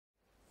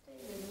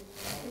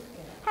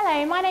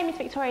Hello, my name is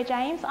Victoria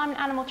James. I'm an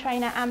animal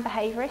trainer and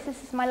behaviourist.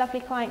 This is my lovely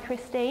client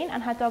Christine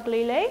and her dog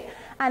Lulu,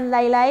 and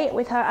Lele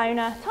with her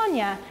owner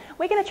Tonya.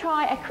 We're going to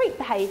try a creep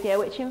behaviour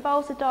which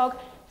involves the dog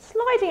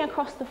sliding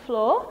across the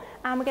floor,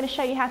 and we're going to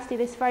show you how to do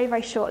this very,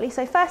 very shortly.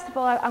 So first of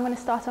all, I'm going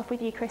to start off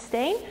with you,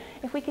 Christine.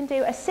 If we can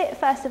do a sit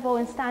first of all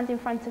and stand in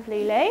front of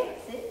Lulu.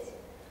 Sit.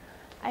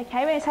 Okay,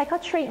 we're going to take our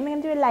treat and we're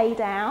going to do a lay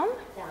down.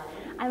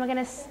 And we're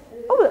going to,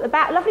 oh, at the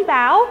back, lovely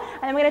bow.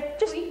 And then we're going to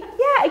just,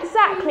 yeah,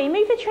 exactly.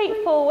 Move the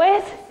treat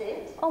forward.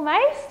 Sit.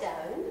 Almost.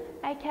 Down.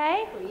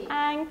 Okay. Creep.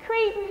 And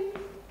creep,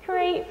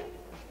 creep,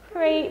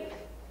 creep,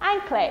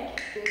 and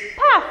click.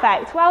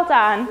 Perfect. Well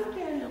done.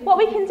 What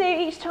we can do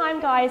each time,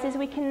 guys, is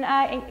we can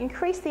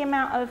increase the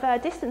amount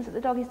of distance that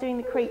the dog is doing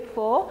the creep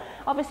for.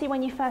 Obviously,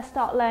 when you first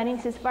start learning,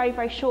 this is very,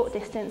 very short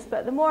distance,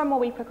 but the more and more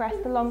we progress,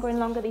 the longer and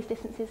longer these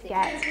distances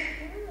get,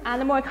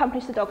 and the more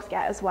accomplished the dogs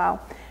get as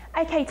well.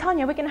 Okay,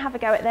 Tonya, we're going to have a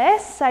go at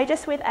this. So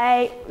just with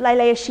a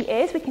Lele as she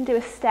is, we can do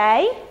a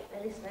stay.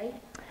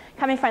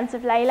 Come in front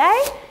of Lele,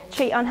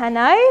 treat on her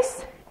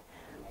nose,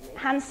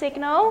 hand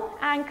signal,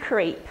 and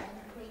creep.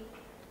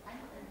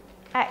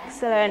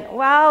 Excellent.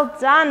 Well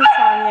done,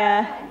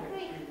 Tonya.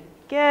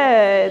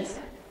 Good.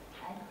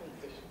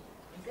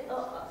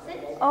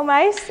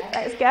 Almost.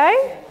 Let's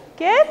go.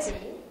 Good.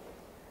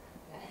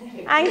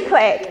 And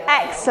click.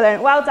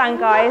 Excellent. Well done,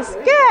 guys.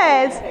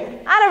 Good.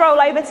 And a roll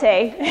over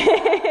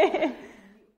too.